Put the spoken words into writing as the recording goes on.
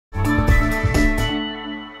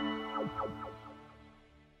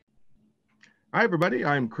Hi, everybody.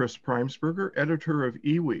 I'm Chris Preimesberger, editor of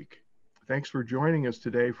eWEEK. Thanks for joining us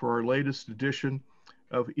today for our latest edition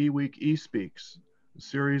of eWEEK eSpeaks, a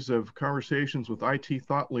series of conversations with IT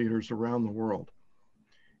thought leaders around the world.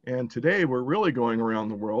 And today we're really going around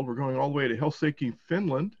the world. We're going all the way to Helsinki,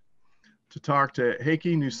 Finland, to talk to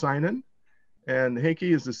Heikki Nousiainen. And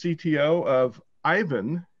Heikki is the CTO of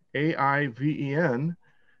Aiven, A-I-V-E-N,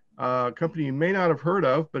 a company you may not have heard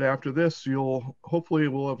of, but after this, you'll hopefully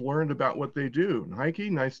will have learned about what they do.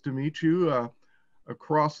 Heikki, nice to meet you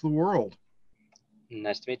across the world.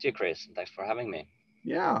 Nice to meet you, Chris. Thanks for having me.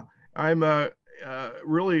 Yeah, I'm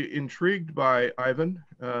really intrigued by Aiven,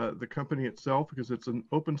 the company itself, because it's an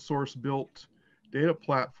open source built data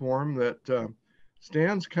platform that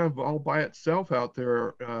stands kind of all by itself out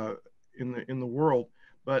there in the world.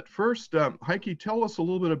 But first, Heikki, tell us a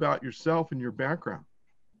little bit about yourself and your background.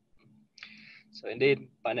 So indeed,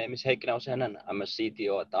 my name is Heikki Nousiainen and I'm a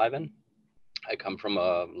CTO at Aiven. I come from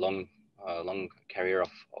a long career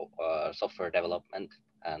of software development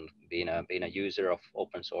and being a user of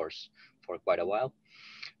open source for quite a while.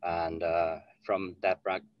 And from that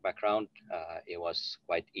background, it was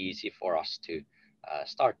quite easy for us to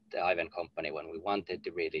start the Aiven company when we wanted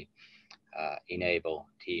to really enable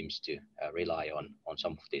teams to rely on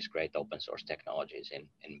some of these great open source technologies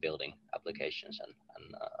in building applications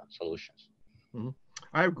and solutions. Mm-hmm.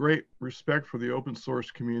 I have great respect for the open source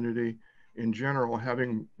community in general,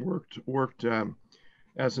 having worked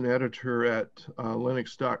as an editor at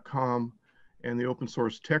Linux.com and the open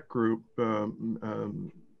source tech group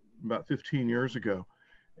about 15 years ago,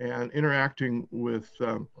 and interacting with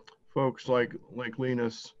folks like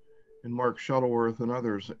Linus and Mark Shuttleworth and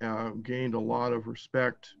others, gained a lot of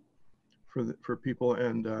respect for people,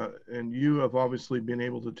 and you have obviously been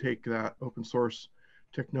able to take that open source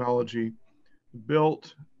technology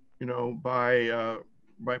built,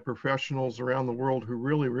 by professionals around the world who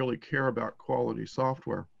really care about quality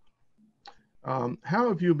software. How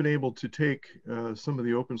have you been able to take some of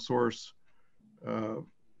the open source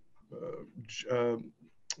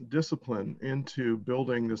discipline into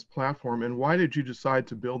building this platform, and why did you decide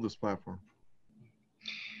to build this platform?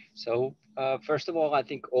 So first of all, I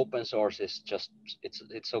think open source is just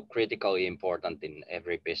it's so critically important in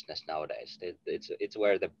every business nowadays. It's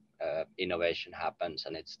where the innovation happens,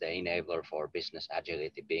 and it's the enabler for business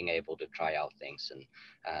agility, being able to try out things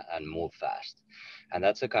and move fast. And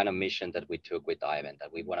that's the kind of mission that we took with Aiven,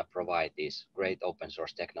 that we want to provide these great open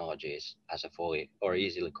source technologies as a fully or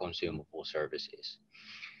easily consumable services.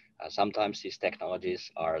 Sometimes these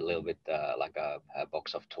technologies are a little bit like a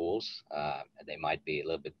box of tools. They might be a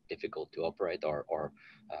little bit difficult to operate or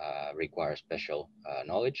require special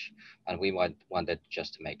knowledge, and we wanted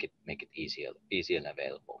just to make it easy and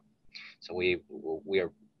available. So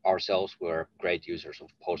we're ourselves we're great users of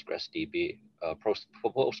PostgreSDB,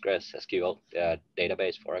 Postgres SQL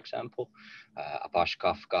database, for example, Apache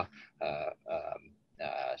Kafka.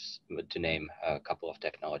 To name a couple of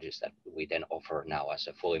technologies that we then offer now as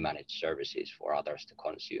a fully managed services for others to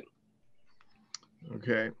consume.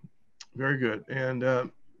 Okay, very good. And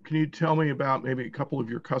can you tell me about maybe a couple of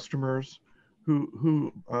your customers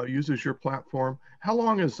who uses your platform? How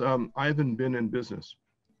long has Aiven been in business?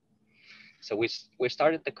 So we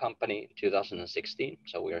started the company in 2016,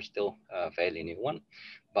 so we are still a fairly new one,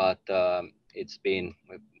 but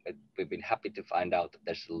we've been happy to find out that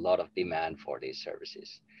there's a lot of demand for these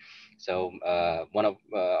services. So one of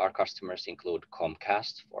our customers include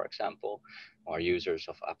Comcast, for example, or users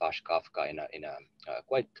of Apache Kafka in a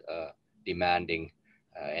quite demanding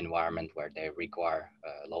environment where they require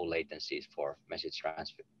low latencies for message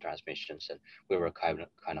transmissions, and we were kind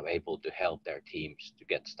of able to help their teams to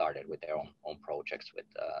get started with their own projects with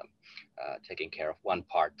taking care of one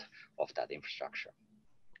part of that infrastructure.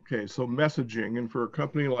 Okay, so messaging, and for a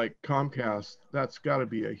company like Comcast, that's got to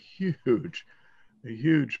be a huge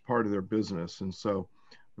part of their business, and so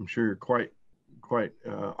I'm sure you're quite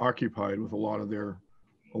occupied with a lot of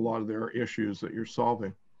their issues that you're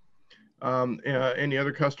solving. Any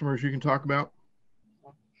other customers you can talk about?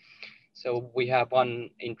 So we have one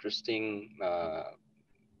interesting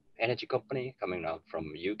energy company coming out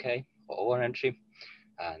from UK, O Energy,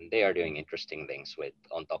 and they are doing interesting things with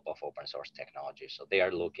on top of open source technology. So they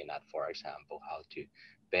are looking at, for example, how to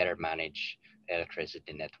better manage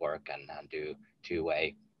electricity network and do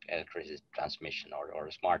two-way electricity transmission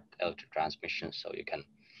or smart electric transmission, so you can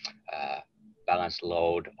balance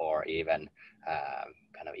load or even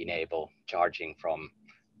kind of enable charging from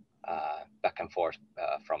back and forth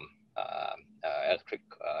from electric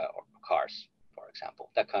cars, for example.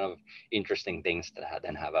 That kind of interesting things that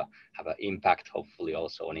then have an impact, hopefully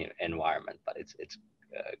also on the environment. But it's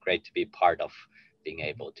great to be part of being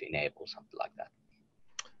able to enable something like that.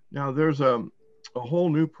 Now there's a whole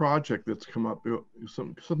new project that's come up,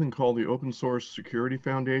 something called the Open Source Security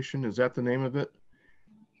Foundation. Is that the name of it?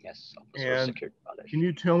 Yes, Open Source Security Foundation. Can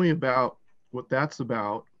you tell me about what that's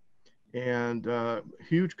about? And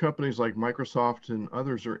huge companies like Microsoft and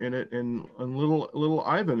others are in it, and little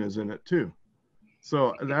Aiven is in it too.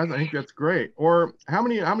 So I think that's great. Or how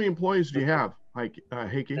many employees do you have,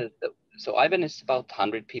 Heikki? So Aiven is about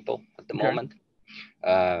 100 people at the moment.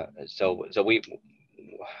 So we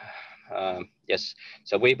yes,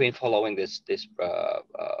 so we've been following this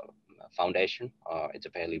foundation. It's a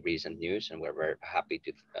fairly recent news, and we're very happy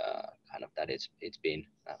to kind of that it's been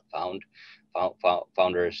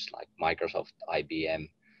founders like Microsoft, IBM,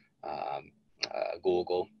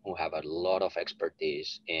 Google, who have a lot of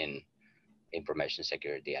expertise in information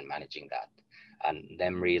security and managing that, and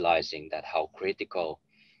them realizing that how critical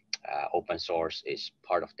open source is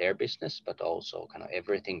part of their business, but also kind of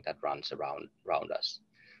everything that runs around us.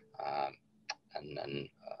 And then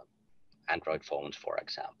Android phones, for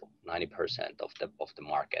example, 90% of the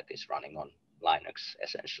market is running on Linux,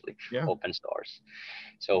 essentially, open source.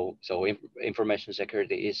 So information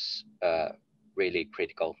security is really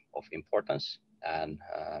critical of importance, and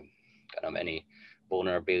kind of any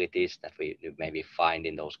vulnerabilities that we maybe find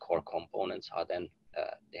in those core components are then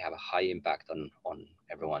they have a high impact on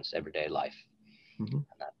everyone's everyday life. Mm-hmm.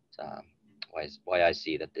 And that's why I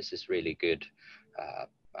see that this is really good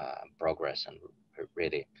progress and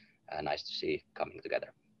really nice to see coming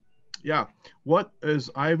together. Yeah. What is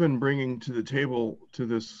Aiven bringing to the table to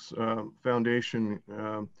this foundation?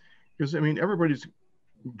 Because I mean, everybody's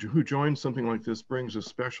who joins something like this brings a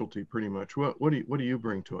specialty pretty much. What do you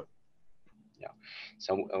bring to it? Yeah,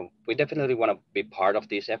 so we definitely want to be part of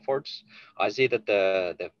these efforts. I see that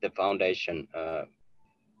the foundation,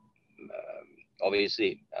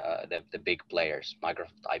 obviously, the big players,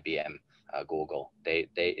 Microsoft, IBM, Google, they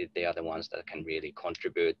are the ones that can really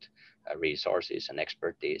contribute resources and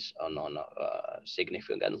expertise on a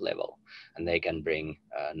significant level, and they can bring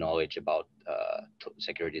knowledge about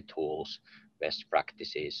security tools, best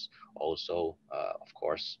practices. Also, of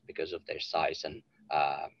course, because of their size and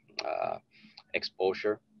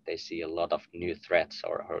exposure, they see a lot of new threats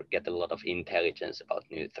or get a lot of intelligence about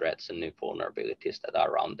new threats and new vulnerabilities that are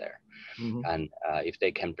around there. Mm-hmm. And if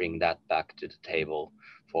they can bring that back to the table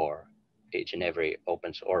for each and every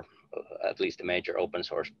open source, or at least the major open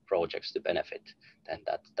source projects to benefit, then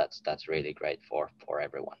that's really great for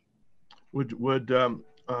everyone. Would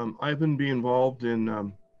Aiven be involved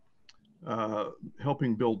in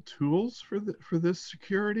helping build tools for this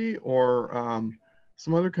security, or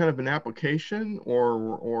some other kind of an application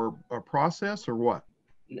or a process, or what?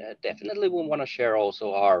 Definitely, we want to share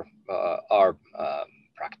also our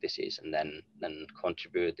practices, and then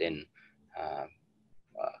contribute in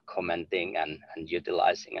commenting and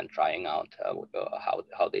utilizing and trying out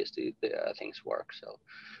how these things work.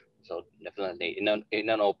 So definitely in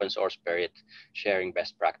an open source spirit, sharing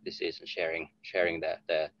best practices and sharing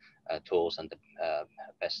the tools and the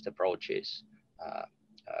best approaches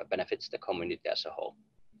benefits the community as a whole.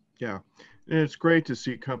 Yeah, and it's great to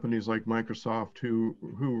see companies like Microsoft who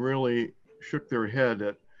really shook their head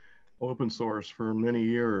at open source for many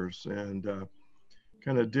years and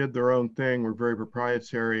kind of did their own thing, were very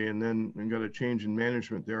proprietary, and then got a change in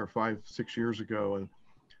management there 5-6 years ago. And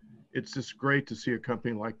it's just great to see a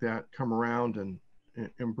company like that come around and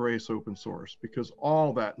embrace open source, because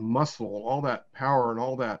all that muscle, all that power, and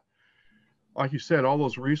all that, like you said, all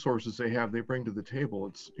those resources they have, they bring to the table.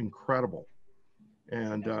 It's incredible.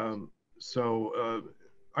 And so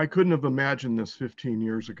I couldn't have imagined this 15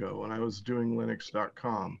 years ago when I was doing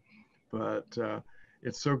Linux.com, but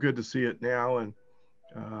it's so good to see it now. And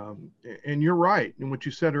you're right in what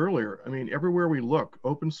you said earlier. I mean, everywhere we look,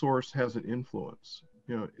 open source has an influence.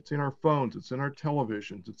 You know, it's in our phones, it's in our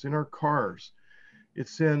televisions, it's in our cars,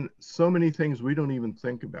 it's in so many things we don't even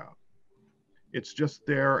think about. It's just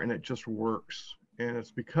there, and it just works. And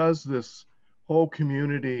it's because this whole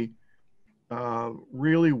community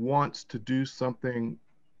really wants to do something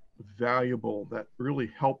valuable that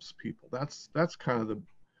really helps people. That's kind of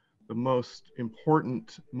the most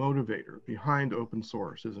important motivator behind open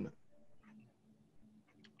source, isn't it?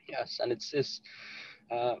 Yes, and it's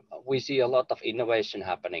we see a lot of innovation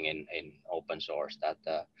happening in open source, that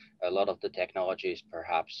a lot of the technologies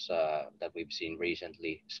perhaps that we've seen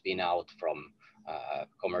recently spin out from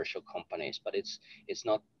commercial companies, but it's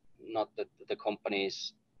not that the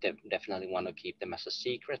companies definitely want to keep them as a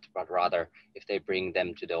secret, but rather if they bring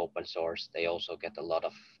them to the open source, they also get a lot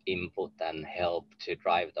of input and help to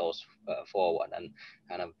drive those forward, and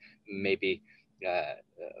kind of maybe at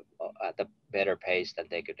a better pace than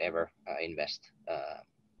they could ever invest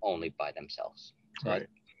only by themselves. So right.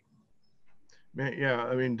 Yeah,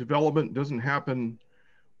 I mean, development doesn't happen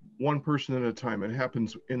one person at a time. It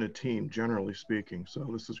happens in a team, generally speaking. So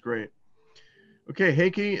this is great. Okay,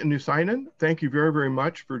 Heikki Nousiainen, thank you very, very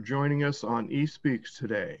much for joining us on eSpeaks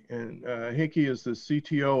today. And Heikki is the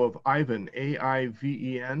CTO of Aiven,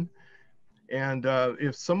 A-I-V-E-N. And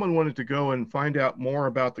if someone wanted to go and find out more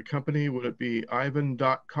about the company, would it be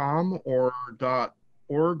aiven.com or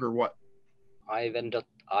 .org or what?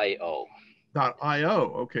 Aiven.io.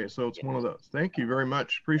 .io. Okay, so it's one of those. Thank you very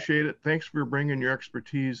much. Appreciate it. Thanks for bringing your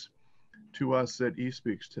expertise to us at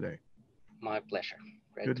eSpeaks today. My pleasure.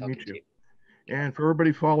 Great Good to talking meet to you. And for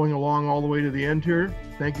everybody following along all the way to the end here,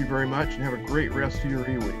 thank you very much and have a great rest of your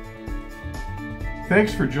eWEEK.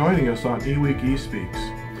 Thanks for joining us on eWEEK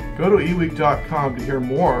eSpeaks. Go to eWEEK.com to hear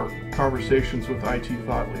more conversations with IT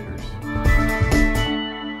thought leaders.